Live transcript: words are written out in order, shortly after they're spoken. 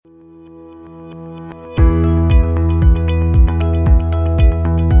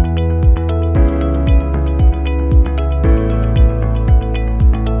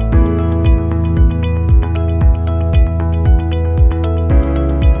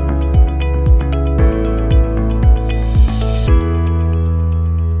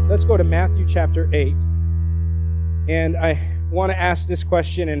to Matthew chapter 8. And I want to ask this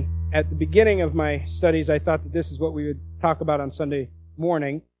question, and at the beginning of my studies, I thought that this is what we would talk about on Sunday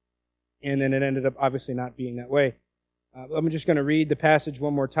morning, and then it ended up obviously not being that way. I'm just going to read the passage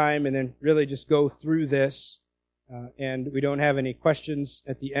one more time and then really just go through this. And we don't have any questions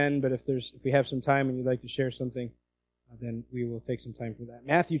at the end, but if we have some time and you'd like to share something, then we will take some time for that.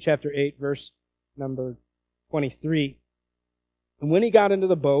 Matthew chapter 8, verse number 23. And when he got into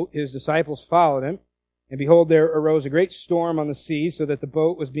the boat, his disciples followed him. And behold, there arose a great storm on the sea, so that the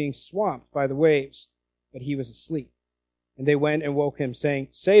boat was being swamped by the waves. But he was asleep. And they went and woke him, saying,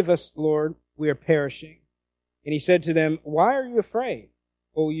 "Save us, Lord, we are perishing." And he said to them, "Why are you afraid,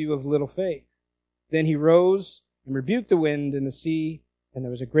 O you of little faith?" Then he rose and rebuked the wind and the sea, and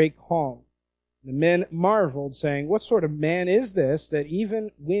there was a great calm. And the men marveled, saying, "What sort of man is this, that even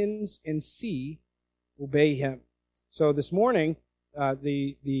winds and sea obey him?" So this morning,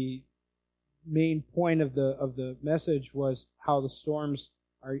 the main point of the message was how the storms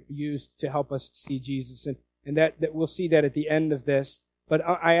are used to help us see Jesus, and that we'll see that at the end of this. But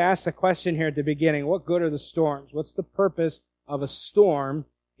I asked a question here at the beginning: what good are the storms? What's the purpose of a storm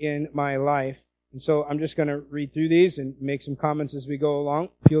in my life? And so I'm just going to read through these and make some comments as we go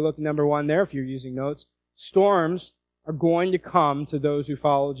along. If you look number 1 there, if you're using notes, storms are going to come to those who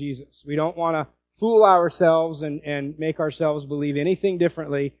follow Jesus. We don't want to fool ourselves and make ourselves believe anything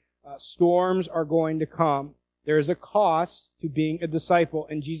differently. Storms are going to come. There is a cost to being a disciple,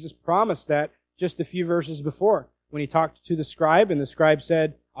 and Jesus promised that just a few verses before when he talked to the scribe, and the scribe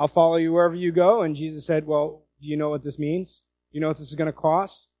said, "I'll follow you wherever you go." And Jesus said, "Well, do you know what this means? Do you know what this is going to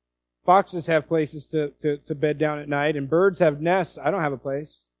cost? Foxes have places to bed down at night, and birds have nests. I don't have a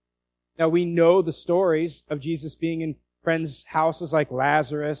place." Now, we know the stories of Jesus being in friends' houses like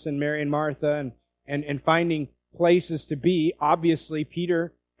Lazarus and Mary and Martha and finding places to be. Obviously,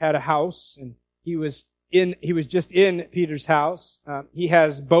 Peter had a house, and he was just in Peter's house. He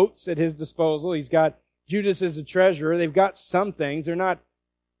has boats at his disposal. He's got Judas as a treasurer. They've got some things. They're not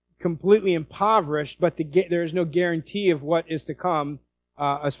completely impoverished, but there is no guarantee of what is to come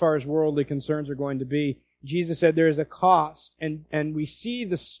as far as worldly concerns are going to be. Jesus said there is a cost, and we see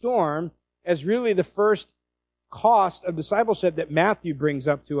the storm as really the first cost of discipleship that Matthew brings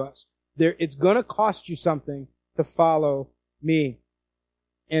up to us. It's going to cost you something to follow me.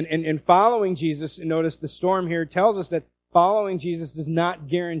 And following Jesus, and notice the storm here tells us that following Jesus does not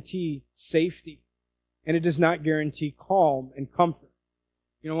guarantee safety, and it does not guarantee calm and comfort.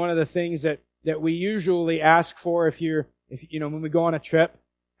 You know, one of the things that we usually ask for when we go on a trip,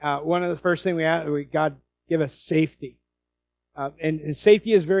 one of the first things we ask, God, give us safety. And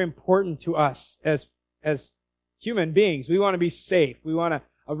safety is very important to us as human beings. We want to be safe. We want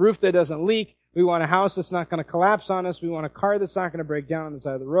a roof that doesn't leak. We want a house that's not going to collapse on us. We want a car that's not going to break down on the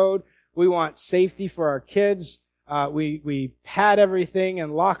side of the road. We want safety for our kids. We pad everything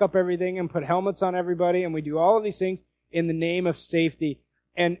and lock up everything and put helmets on everybody, and we do all of these things in the name of safety.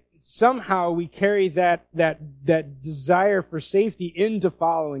 And somehow we carry that desire for safety into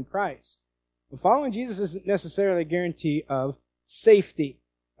following Christ. But following Jesus isn't necessarily a guarantee of safety.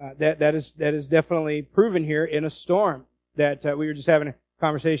 That is definitely proven here in a storm. That we were just having a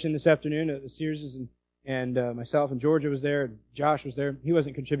conversation this afternoon. The Sears and myself and Georgia was there, and Josh was there. He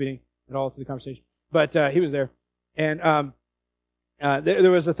wasn't contributing at all to the conversation, but he was there. And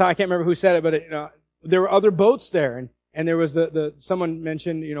there was a thought, I can't remember who said it, but there were other boats there, and there was someone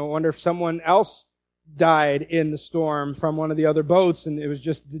mentioned, I wonder if someone else died in the storm from one of the other boats, and it was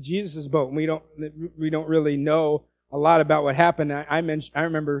just Jesus' boat. And we don't really know a lot about what happened. I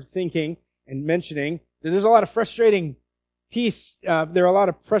remember thinking and mentioning that there's a lot of frustrating there are a lot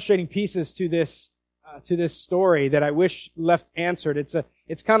of frustrating pieces to this story that I wish left answered.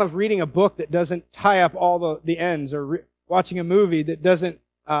 It's kind of reading a book that doesn't tie up all the ends, or watching a movie that doesn't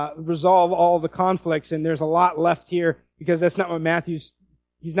resolve all the conflicts, and there's a lot left here, because that's not what he's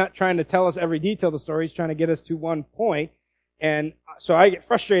not trying to tell us every detail of the story. He's trying to get us to one point. And so I get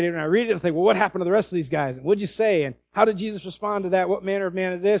frustrated when I read it and think, well, what happened to the rest of these guys? And what'd you say? And how did Jesus respond to that? What manner of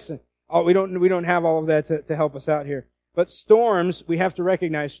man is this? And we don't have all of that to help us out here. But storms, we have to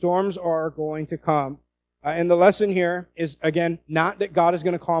recognize, storms are going to come. And the lesson here is, again, not that God is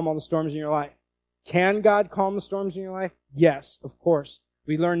going to calm all the storms in your life. Can God calm the storms in your life? Yes, of course.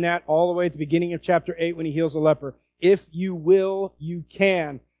 We learn that all the way at the beginning of chapter 8 when he heals a leper. If you will, you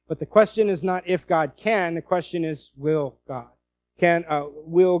can. But the question is not if God can. The question is, will God?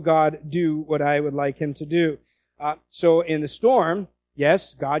 Will God do what I would like him to do? So in the storm,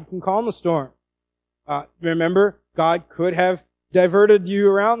 yes, God can calm the storm. Remember, God could have diverted you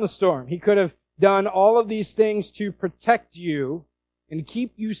around the storm. He could have done all of these things to protect you and to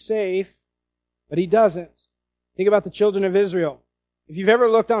keep you safe, but He doesn't. Think about the children of Israel. If you've ever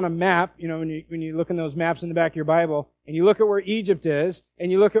looked on a map, when you look in those maps in the back of your Bible, and you look at where Egypt is,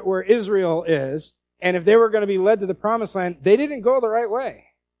 and you look at where Israel is, and if they were going to be led to the promised land, they didn't go the right way.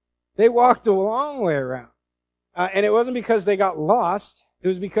 They walked a long way around. And it wasn't because they got lost. It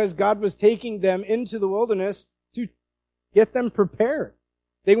was because God was taking them into the wilderness to get them prepared.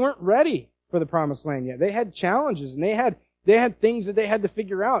 They weren't ready for the promised land yet. They had challenges, and they had things that they had to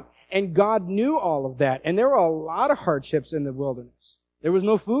figure out. And God knew all of that. And there were a lot of hardships in the wilderness. There was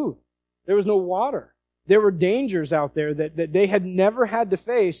no food. There was no water. There were dangers out there that they had never had to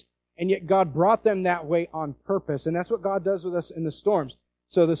face, and yet God brought them that way on purpose. And that's what God does with us in the storms.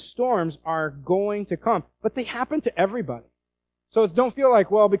 So the storms are going to come, but they happen to everybody. So don't feel like,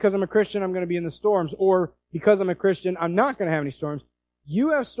 well, because I'm a Christian, I'm going to be in the storms, or because I'm a Christian, I'm not going to have any storms.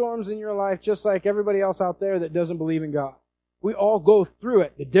 You have storms in your life just like everybody else out there that doesn't believe in God. We all go through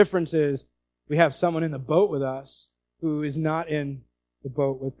it. The difference is we have someone in the boat with us who is not in the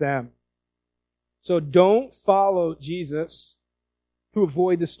boat with them. So don't follow Jesus to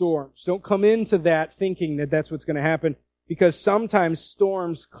avoid the storms. Don't come into that thinking that that's what's going to happen, because sometimes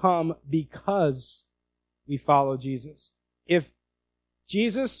storms come because we follow Jesus. If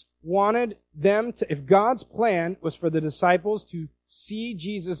Jesus wanted them to, if God's plan was for the disciples to see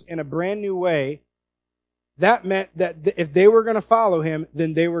Jesus in a brand new way, that meant that if they were going to follow Him,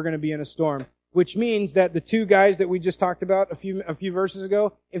 then they were going to be in a storm. Which means that the two guys that we just talked about a few verses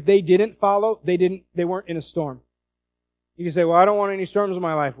ago, if they didn't follow, they weren't in a storm. You can say, well, I don't want any storms in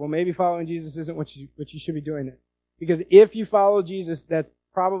my life. Well, maybe following Jesus isn't what you should be doing then. Because if you follow Jesus, that's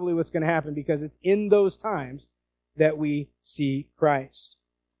probably what's going to happen, because it's in those times that we see Christ.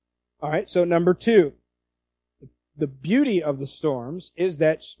 All right, so number 2. The beauty of the storms is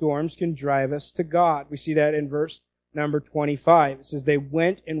that storms can drive us to God. We see that in verse number 25. It says, they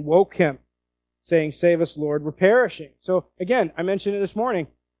went and woke him, saying, save us, Lord, we're perishing. So again, I mentioned it this morning.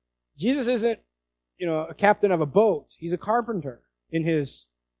 Jesus isn't, a captain of a boat. He's a carpenter in his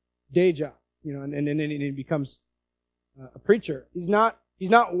day job, and then he becomes a preacher. He's not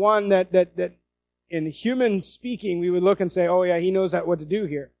one that in human speaking we would look and say, oh yeah, he knows what to do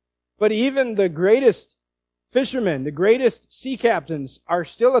here. But even the greatest fishermen, the greatest sea captains are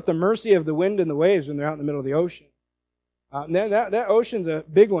still at the mercy of the wind and the waves when they're out in the middle of the ocean. That ocean's a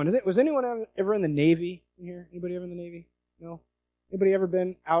big one. Was anyone ever in the Navy in here? Anybody ever in the Navy? No? Anybody ever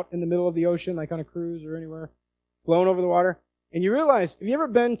been out in the middle of the ocean, like on a cruise or anywhere, flown over the water? And you realize, have you ever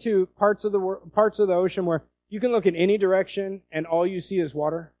been to parts of the ocean where you can look in any direction and all you see is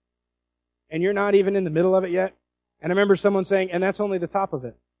water? And you're not even in the middle of it yet? And I remember someone saying, and that's only the top of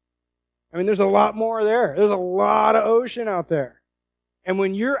it. I mean, there's a lot more there. There's a lot of ocean out there. And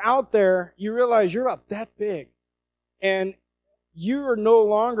when you're out there, you realize you're about that big. And you are no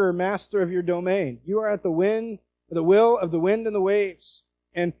longer master of your domain. You are at the will of the wind and the waves.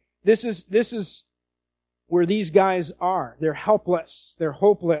 And this is where these guys are. They're helpless. They're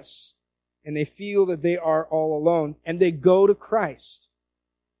hopeless. And they feel that they are all alone. And they go to Christ.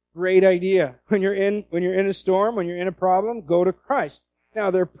 Great idea. When you're in a storm, when you're in a problem, go to Christ. Now,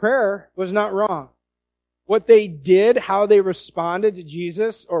 their prayer was not wrong. What they did, how they responded to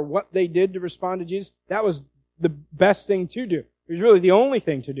Jesus, or what they did to respond to Jesus, that was the best thing to do. It was really the only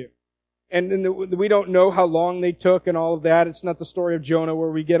thing to do. And we don't know how long they took and all of that. It's not the story of Jonah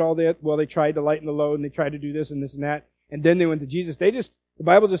where we get all that. Well, they tried to lighten the load and they tried to do this and that. And then they went to Jesus. The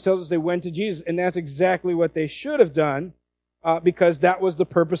Bible just tells us they went to Jesus. And that's exactly what they should have done, because that was the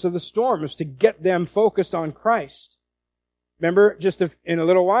purpose of the storm, was to get them focused on Christ. Remember, in a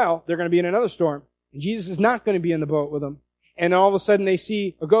little while, they're going to be in another storm. And Jesus is not going to be in the boat with them. And all of a sudden they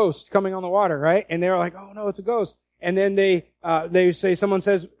see a ghost coming on the water, right? And they're like, oh no, it's a ghost. And then they say, someone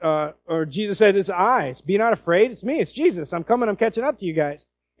says, or Jesus says, it's I. Be not afraid. It's me. It's Jesus. I'm coming. I'm catching up to you guys.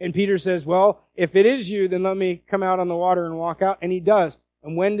 And Peter says, well, if it is you, then let me come out on the water and walk out. And he does.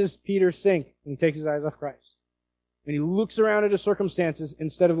 And when does Peter sink? When he takes his eyes off Christ. And he looks around at his circumstances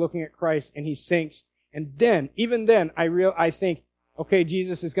instead of looking at Christ, and he sinks. And then, even then, I think, okay,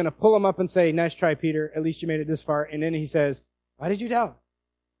 Jesus is going to pull him up and say, nice try, Peter. At least you made it this far. And then he says, why did you doubt?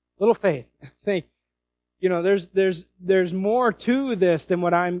 Little faith. I think, there's more to this than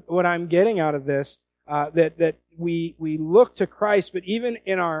what I'm getting out of this. That we look to Christ, but even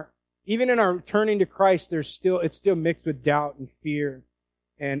in our turning to Christ, it's still mixed with doubt and fear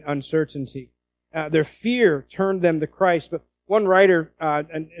and uncertainty. Their fear turned them to Christ, but one writer,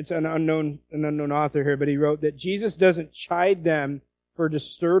 and it's an unknown author here, but he wrote that Jesus doesn't chide them for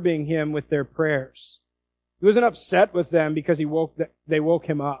disturbing him with their prayers. He wasn't upset with them because they woke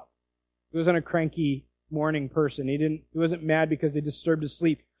him up. He wasn't a cranky morning person. He wasn't mad because they disturbed his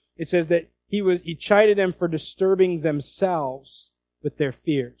sleep. It says that he chided them for disturbing themselves with their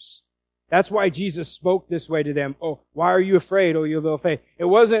fears. That's why Jesus spoke this way to them. Oh, why are you afraid, oh, you little faith? It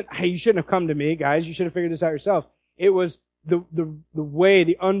wasn't, hey, you shouldn't have come to me, guys. You should have figured this out yourself. It was the way,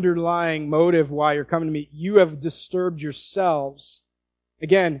 the underlying motive why you're coming to me. You have disturbed yourselves.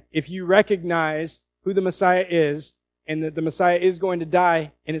 Again, if you recognize who the Messiah is, and that the Messiah is going to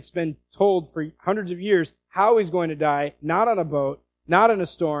die, and it's been told for hundreds of years how he's going to die, not on a boat, not in a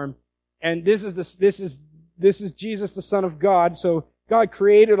storm, and this is Jesus, the Son of God, so God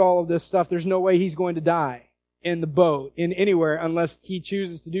created all of this stuff. There's no way he's going to die in the boat, in anywhere, unless he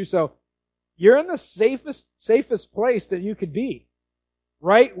chooses to do so. You're in the safest place that you could be.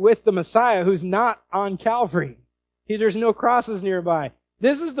 Right with the Messiah who's not on Calvary. There's no crosses nearby.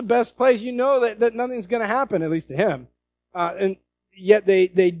 This is the best place. You know that nothing's going to happen, at least to him. And yet they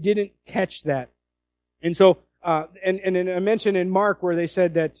didn't catch that. And so, and I mentioned in Mark where they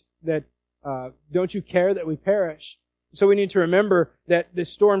said that don't you care that we perish? So we need to remember that the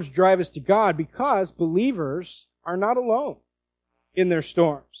storms drive us to God because believers are not alone in their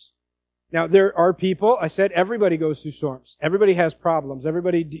storms. Now, there are people, I said everybody goes through storms. Everybody has problems.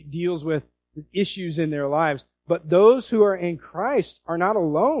 Everybody deals with issues in their lives. But those who are in Christ are not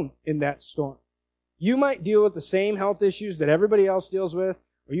alone in that storm. You might deal with the same health issues that everybody else deals with,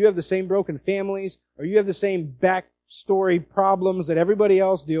 or you have the same broken families, or you have the same backstory problems that everybody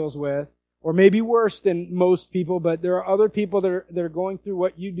else deals with, or maybe worse than most people, but there are other people that are going through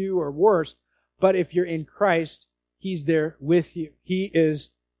what you do or worse. But if you're in Christ, he's there with you. He is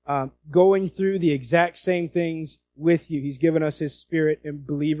going through the exact same things with you. He's given us his Spirit, and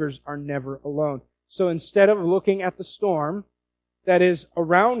believers are never alone. So instead of looking at the storm that is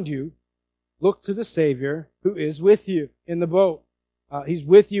around you, look to the Savior who is with you in the boat. He's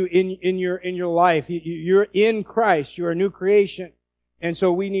with you in your life. You're in Christ. You're a new creation. And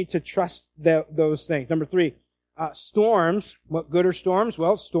so we need to trust those things. Number 3, storms. What good are storms?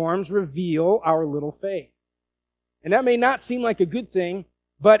 Well, storms reveal our little faith. And that may not seem like a good thing,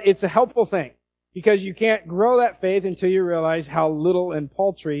 but it's a helpful thing. Because you can't grow that faith until you realize how little and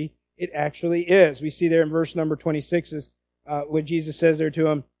paltry it actually is. We see there in verse number 26 is what Jesus says there to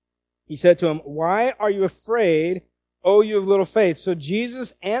him. He said to him, "Why are you afraid, O you of little faith?" So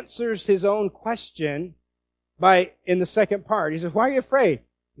Jesus answers his own question in the second part. He says, why are you afraid?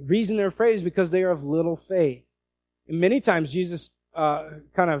 The reason they're afraid is because they are of little faith. And many times Jesus kind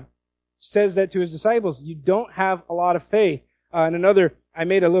of says that to his disciples. You don't have a lot of faith. I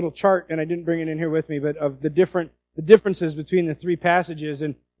made a little chart, and I didn't bring it in here with me, but of the differences between the 3 passages.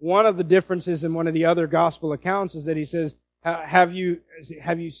 And one of the differences in one of the other gospel accounts is that he says, have you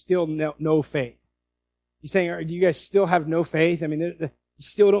still no faith? He's saying, do you guys still have no faith? I mean, you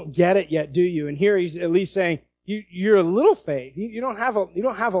still don't get it yet, do you? And here he's at least saying, you're a little faith. You don't have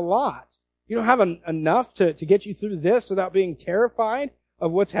a lot. You don't have enough to get you through this without being terrified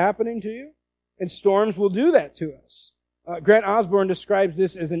of what's happening to you. And storms will do that to us. Grant Osborne describes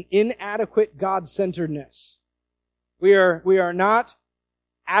this as an inadequate God-centeredness. We are not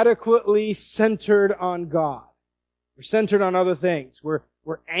adequately centered on God. We're centered on other things. We're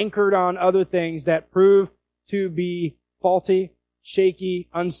anchored on other things that prove to be faulty, shaky,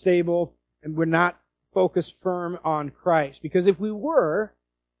 unstable, and we're not focused firm on Christ. Because if we were,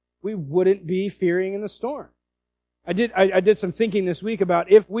 we wouldn't be fearing in the storm. I did some thinking this week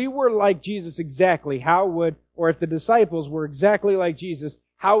about if we were like Jesus exactly, or if the disciples were exactly like Jesus,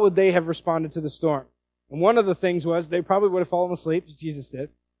 how would they have responded to the storm? And one of the things was they probably would have fallen asleep, as Jesus did.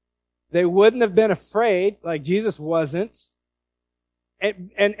 They wouldn't have been afraid like Jesus wasn't.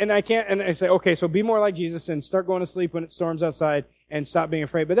 And I say, okay, so be more like Jesus and start going to sleep when it storms outside and stop being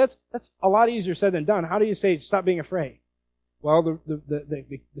afraid. But that's a lot easier said than done. How do you say stop being afraid? Well,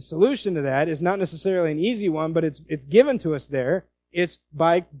 the solution to that is not necessarily an easy one, but it's given to us there. It's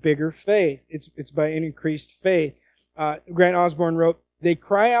by bigger faith. It's by an increased faith. Grant Osborne wrote, they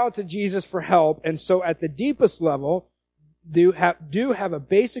cry out to Jesus for help, and so at the deepest level, do have a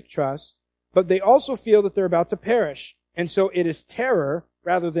basic trust, but they also feel that they're about to perish. And so it is terror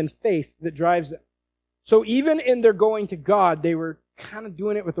rather than faith that drives them. So even in their going to God, they were kind of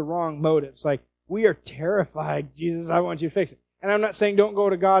doing it with the wrong motives. Like, we are terrified. Jesus, I want you to fix it. And I'm not saying don't go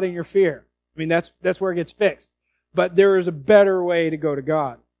to God in your fear. I mean, that's where it gets fixed. But there is a better way to go to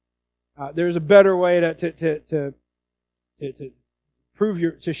God. There's a better way to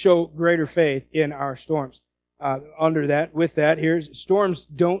show greater faith in our storms. With that, storms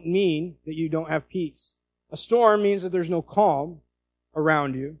don't mean that you don't have peace. A storm means that there's no calm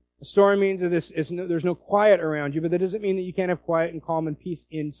around you. A storm means that there's no quiet around you, but that doesn't mean that you can't have quiet and calm and peace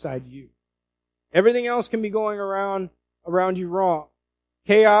inside you. Everything else can be going around you wrong.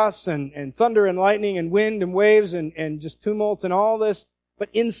 Chaos and thunder and lightning and wind and waves and just tumult and all this. But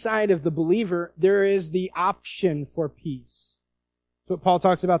inside of the believer, there is the option for peace. That's what Paul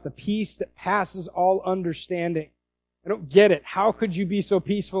talks about, the peace that passes all understanding. I don't get it. How could you be so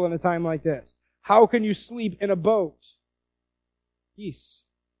peaceful in a time like this? How can you sleep in a boat? Peace.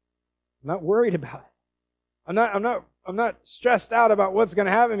 I'm not worried about it. I'm not stressed out about what's going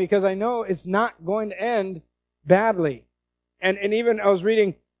to happen because I know it's not going to end badly. And even I was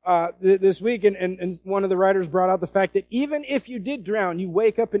reading this week, and one of the writers brought out the fact that even if you did drown, you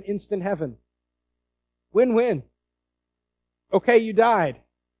wake up in instant heaven. Win-win. Okay, you died.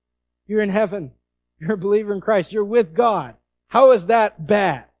 You're in heaven. You're a believer in Christ. You're with God. How is that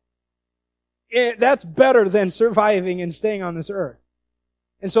bad? That's better than surviving and staying on this earth.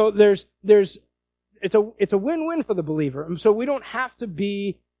 And so it's a win-win for the believer. And so we don't have to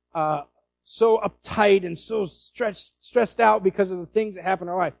be so uptight and so stressed out because of the things that happen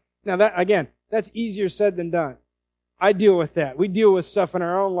in our life. Now that's easier said than done. I deal with that. We deal with stuff in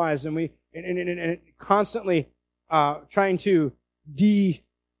our own lives, and we constantly trying to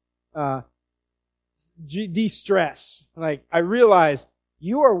de-stress. Like, I realize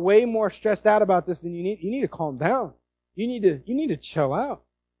you are way more stressed out about this than you need. You need to calm down. You need to chill out.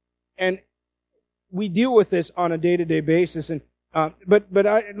 And we deal with this on a day-to-day basis. And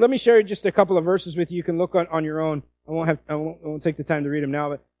let me share just a couple of verses with you. You can look on your own. I won't take the time to read them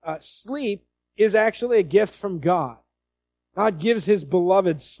now. But sleep is actually a gift from God. God gives His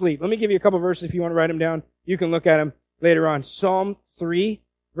beloved sleep. Let me give you a couple of verses if you want to write them down. You can look at them later on. Psalm 3,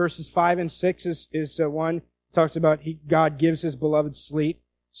 verses 5 and 6 is one. Talks about God gives His beloved sleep.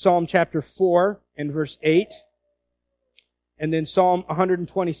 Psalm chapter 4 and verse 8. And then Psalm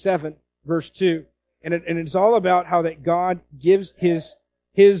 127, verse 2. And it's all about how that God gives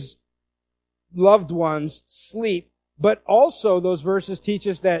His loved ones sleep. But also those verses teach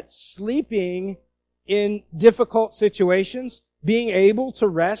us that sleeping in difficult situations, being able to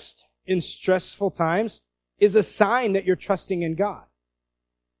rest in stressful times, is a sign that you're trusting in God.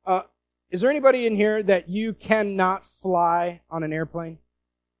 Is there anybody in here that you cannot fly on an airplane?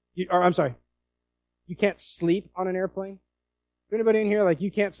 You can't sleep on an airplane? Is there anybody in here like you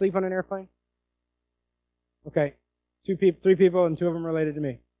can't sleep on an airplane? Okay. 3 people, and 2 of them related to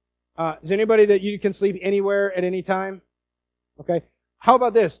me. Is there anybody that you can sleep anywhere at any time? Okay. How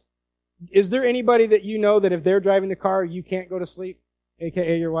about this? Is there anybody that you know that if they're driving the car, you can't go to sleep?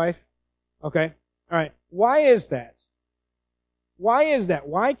 AKA your wife? Okay. All right. Why is that? Why is that?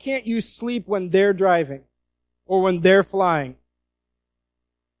 Why can't you sleep when they're driving or when they're flying?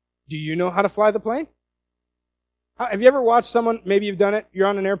 Do you know how to fly the plane? Have you ever watched someone, maybe you've done it, you're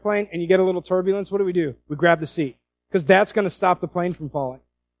on an airplane and you get a little turbulence, what do? We grab the seat. Because that's going to stop the plane from falling.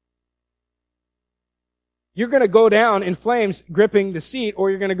 You're going to go down in flames gripping the seat, or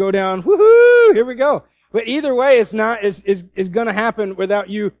you're going to go down, woohoo, here we go. But either way, it's not, is going to happen without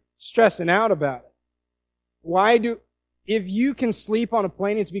you stressing out about it. If you can sleep on a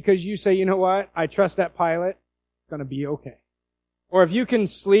plane, it's because you say, you know what, I trust that pilot, it's going to be okay. Or if you can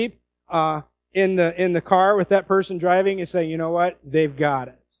sleep, in the car with that person driving and say, you know what, they've got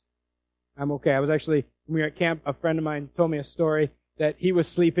it. I'm okay. When we were at camp, a friend of mine told me a story that he was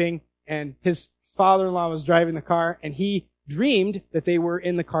sleeping and his father-in-law was driving the car and he dreamed that they were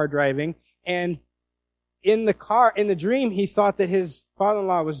in the car driving, and in the dream, he thought that his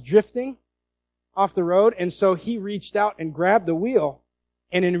father-in-law was drifting off the road, and so he reached out and grabbed the wheel,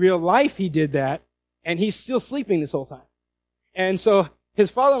 and in real life he did that, and he's still sleeping this whole time. And so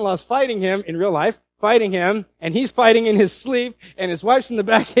his father-in-law is fighting him in real life, and he's fighting in his sleep, and his wife's in the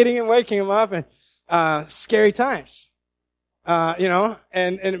back hitting him, waking him up, and scary times.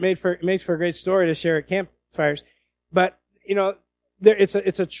 And it makes for a great story to share at campfires. But,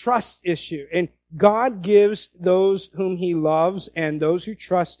 it's a trust issue. And God gives those whom He loves and those who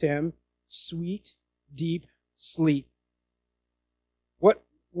trust Him sweet, deep sleep.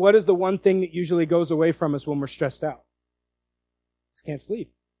 What is the one thing that usually goes away from us when we're stressed out? Just can't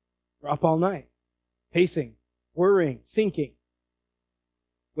sleep. We're up all night, pacing, worrying, thinking.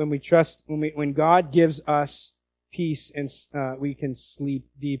 When God gives us peace and we can sleep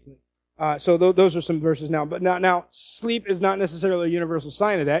deeply. So those are some verses now. But now sleep is not necessarily a universal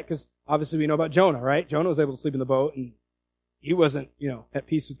sign of that, because obviously we know about Jonah, right? Jonah was able to sleep in the boat, and he wasn't, at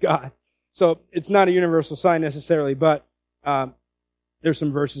peace with God. So it's not a universal sign necessarily, but there's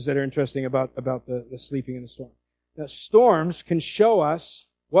some verses that are interesting about the sleeping in the storm. Now, storms can show us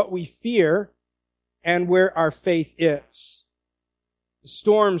what we fear and where our faith is.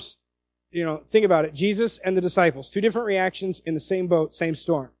 Storms, think about it. Jesus and the disciples, 2 different reactions in the same boat, same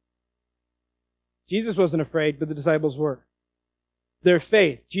storm. Jesus wasn't afraid, but the disciples were. Their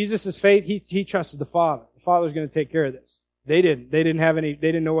faith, Jesus' faith, he trusted the Father. The Father's going to take care of this. They didn't. They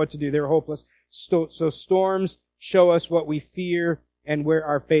didn't know what to do. They were hopeless. So storms show us what we fear and where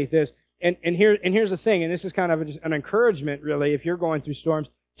our faith is. And here's the thing, and this is kind of just an encouragement, really, if you're going through storms.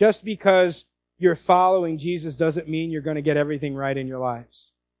 Just because you're following Jesus doesn't mean you're going to get everything right in your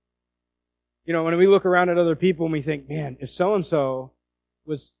lives. You know, when we look around at other people and we think, man, if so-and-so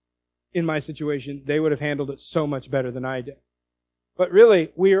was in my situation, they would have handled it so much better than I did. But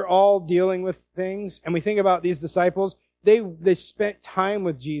really, we are all dealing with things, and we think about these disciples. They spent time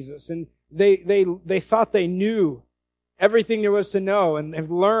with Jesus, and they thought they knew everything there was to know, and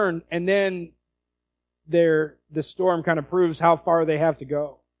have learned, and then the storm kind of proves how far they have to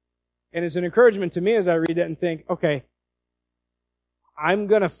go. And it's an encouragement to me as I read that and think, okay, I'm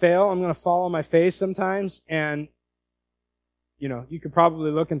going to fail. I'm going to fall on my face sometimes, and you know, you could probably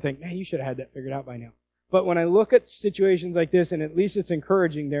look and think, man, you should have had that figured out by now. But when I look at situations like this, and at least it's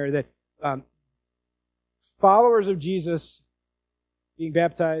encouraging there that followers of Jesus, being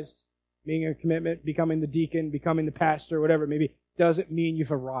baptized, being a commitment, becoming the deacon, becoming the pastor, whatever it may be, doesn't mean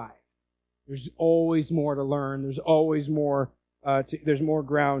you've arrived. There's always more to learn. There's always more. There's more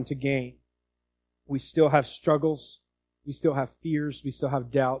ground to gain. We still have struggles. We still have fears. We still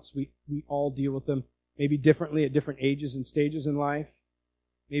have doubts. We all deal with them maybe differently at different ages and stages in life.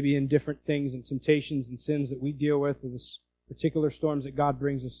 Maybe in different things and temptations and sins that we deal with, and the particular storms that God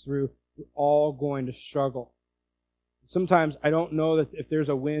brings us through. We're all going to struggle. Sometimes I don't know that if there's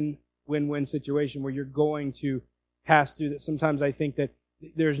a win-win situation where you're going to pass through that. Sometimes I think that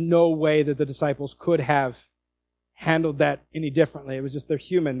there's no way that the disciples could have handled that any differently. It was just, they're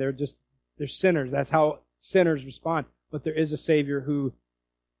human. They're sinners. That's how sinners respond. But there is a Savior who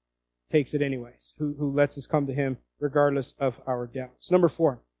takes it anyways, who lets us come to Him regardless of our doubts. Number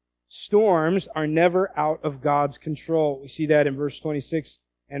 4, storms are never out of God's control. We see that in verse 26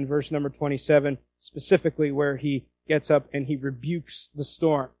 and verse number 27, specifically where He gets up and He rebukes the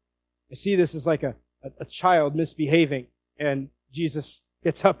storm. I see this as like a child misbehaving, and Jesus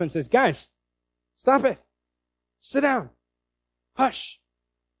gets up and says, guys, stop it. Sit down. Hush.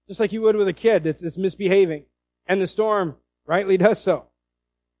 Just like you would with a kid that's misbehaving. And the storm rightly does so.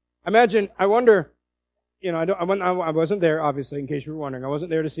 I wonder, you know, I wasn't there, obviously, in case you were wondering. I wasn't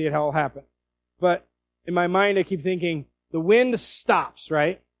there to see it all happen. But in my mind, I keep thinking, the wind stops,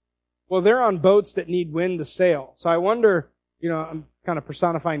 right? Well, they're on boats that need wind to sail. So I wonder, you know, I'm kind of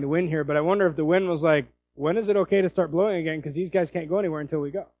personifying the wind here, but I wonder if the wind was like, when is it okay to start blowing again? Because these guys can't go anywhere until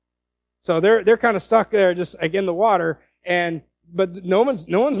we go. So they're kind of stuck there, just like in the water, but no one's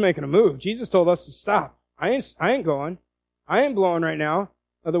making a move. Jesus told us to stop. I ain't going. I ain't blowing right now.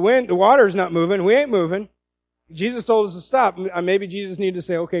 The water's not moving. We ain't moving. Jesus told us to stop. Maybe Jesus needed to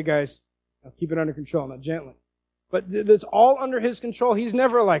say, okay, guys, I'll keep it under control, not gently. But it's all under His control. He's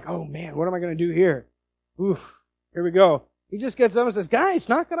never like, oh man, what am I going to do here? Oof, here we go. He just gets up and says, guys,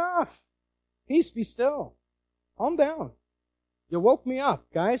 knock it off. Peace, be still. Calm down. You woke me up,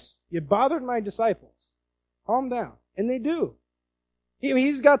 guys. You bothered my disciples. Calm down. And they do.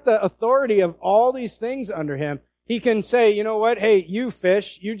 He's got the authority of all these things under Him. He can say, you know what? Hey, you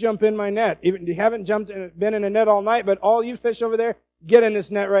fish, you jump in my net. Even you haven't been in a net all night, but all you fish over there, get in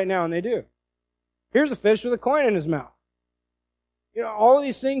this net right now. And they do. Here's a fish with a coin in his mouth. You know, all of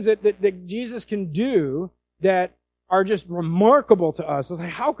these things that Jesus can do that are just remarkable to us. It's like,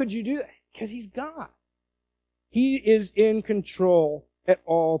 how could you do that? Because He's God. He is in control at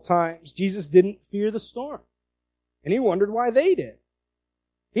all times. Jesus didn't fear the storm. And He wondered why they did.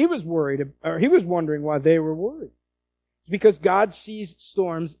 He was wondering why they were worried. It's because God sees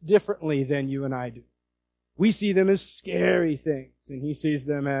storms differently than you and I do. We see them as scary things, and He sees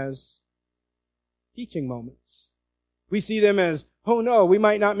them as teaching moments. We see them as, oh no, we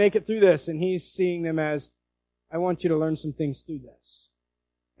might not make it through this, and He's seeing them as, I want you to learn some things through this.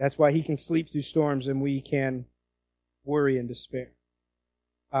 That's why He can sleep through storms and we can worry and despair.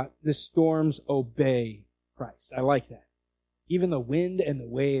 The storms obey Christ. I like that. Even the wind and the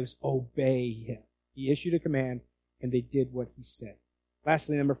waves obey Him. He issued a command, and they did what He said.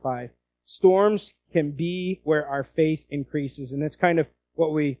 Lastly, number 5, storms can be where our faith increases. And that's kind of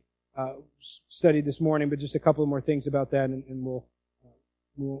what we studied this morning, but just a couple of more things about that, and we'll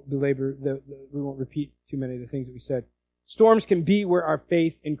belabor, we won't repeat too many of the things that we said. Storms can be where our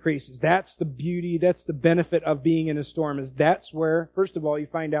faith increases. That's the beauty, that's the benefit of being in a storm, is that's where, first of all, you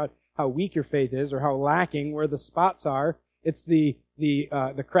find out how weak your faith is, or how lacking, where the spots are. It's the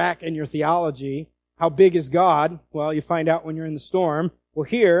crack in your theology. How big is God? Well, you find out when you're in the storm. Well,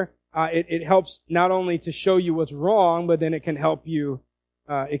 here, it helps not only to show you what's wrong, but then it can help you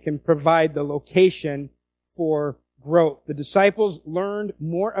it can provide the location for growth. The disciples learned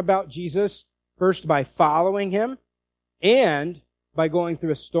more about Jesus first by following him and by going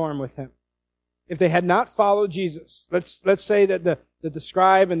through a storm with him. If they had not followed Jesus, let's say that the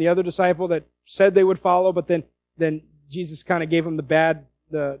scribe and the other disciple that said they would follow, but then Jesus kind of gave them the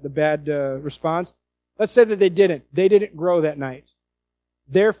bad response. Let's say that they didn't. They didn't grow that night.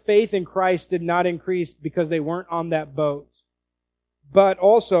 Their faith in Christ did not increase because they weren't on that boat. But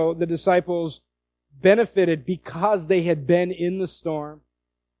also the disciples benefited because they had been in the storm.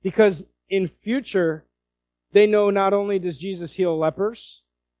 Because in future, they know not only does Jesus heal lepers,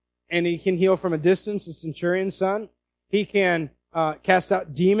 and he can heal from a distance, the centurion's son, he can cast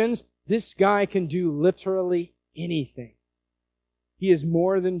out demons. This guy can do literally anything. He is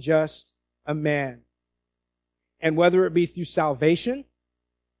more than just a man. And whether it be through salvation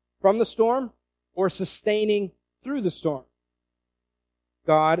from the storm or sustaining through the storm,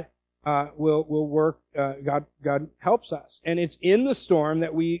 God will work. God helps us. And it's in the storm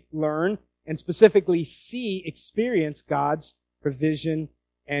that we learn and specifically experience God's provision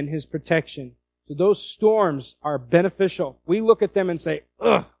and his protection. So those storms are beneficial. We look at them and say,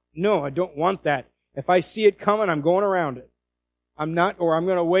 ugh, no, I don't want that. If I see it coming, I'm going around it. I'm going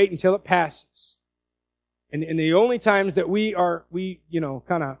to wait until it passes. And the only times that we are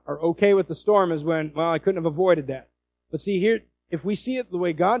okay with the storm is when, well, I couldn't have avoided that. But see here, if we see it the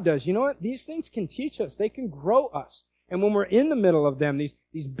way God does, you know what? These things can teach us. They can grow us. And when we're in the middle of them,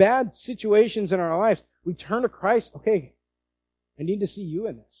 these bad situations in our lives, we turn to Christ. Okay, I need to see you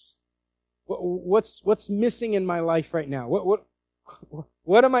in this. What's missing in my life right now?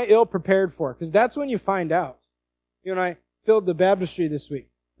 What am I ill prepared for? Because that's when you find out. You and I filled the baptistry this week.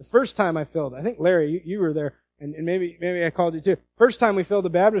 The first time I filled, I think Larry, you were there, and maybe I called you too. First time we filled the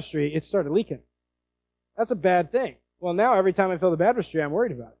baptistry, it started leaking. That's a bad thing. Well, now every time I fill the baptistry, I'm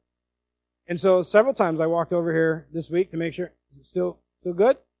worried about it. And so several times I walked over here this week to make sure, is it still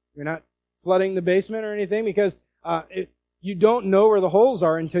good? You're not flooding the basement or anything? Because you don't know where the holes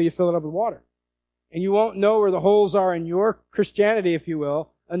are until you fill it up with water. And you won't know where the holes are in your Christianity, if you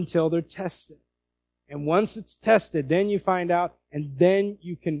will, until they're tested. And once it's tested, then you find out, and then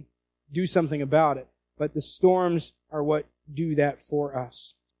you can do something about it. But the storms are what do that for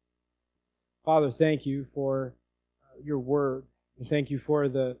us. Father, thank you for your word. And thank you for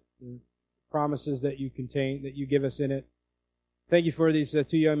the promises that you contain, that you give us in it. Thank you for these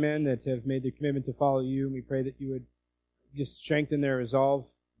two young men that have made the commitment to follow you. And we pray that you would just strengthen their resolve.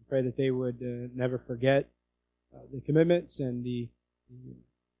 We pray that they would never forget the commitments and the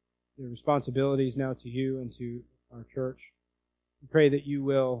responsibilities now to you and to our church. We pray that you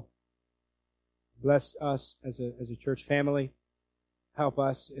will bless us as a church family. Help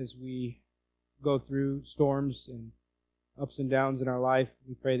us as we go through storms and ups and downs in our life.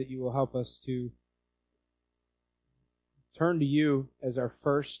 We pray that you will help us to turn to you as our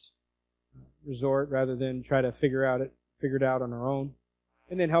first resort rather than try to figure it out on our own.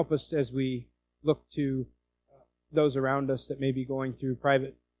 And then help us as we look to those around us that may be going through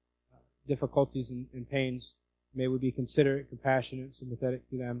private difficulties and pains. May we be considerate, compassionate, sympathetic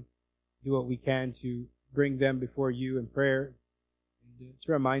to them. Do what we can to bring them before you in prayer and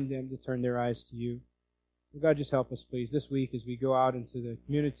to remind them to turn their eyes to you. So God, just help us, please, this week as we go out into the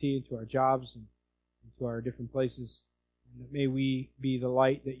community, to our jobs, and to our different places. And may we be the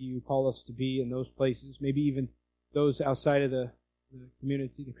light that you call us to be in those places, maybe even those outside of the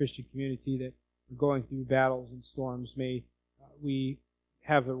community, the Christian community that are going through battles and storms. May we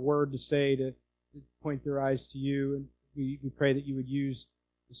have a word to say to point their eyes to you, and we pray that you would use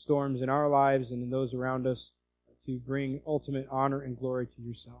the storms in our lives and in those around us to bring ultimate honor and glory to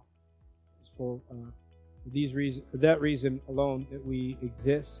yourself. It's for that reason alone that we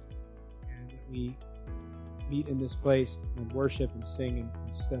exist and that we meet in this place and worship and sing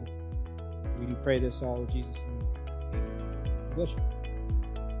and study. We do pray this all in Jesus' name. Amen. God bless you.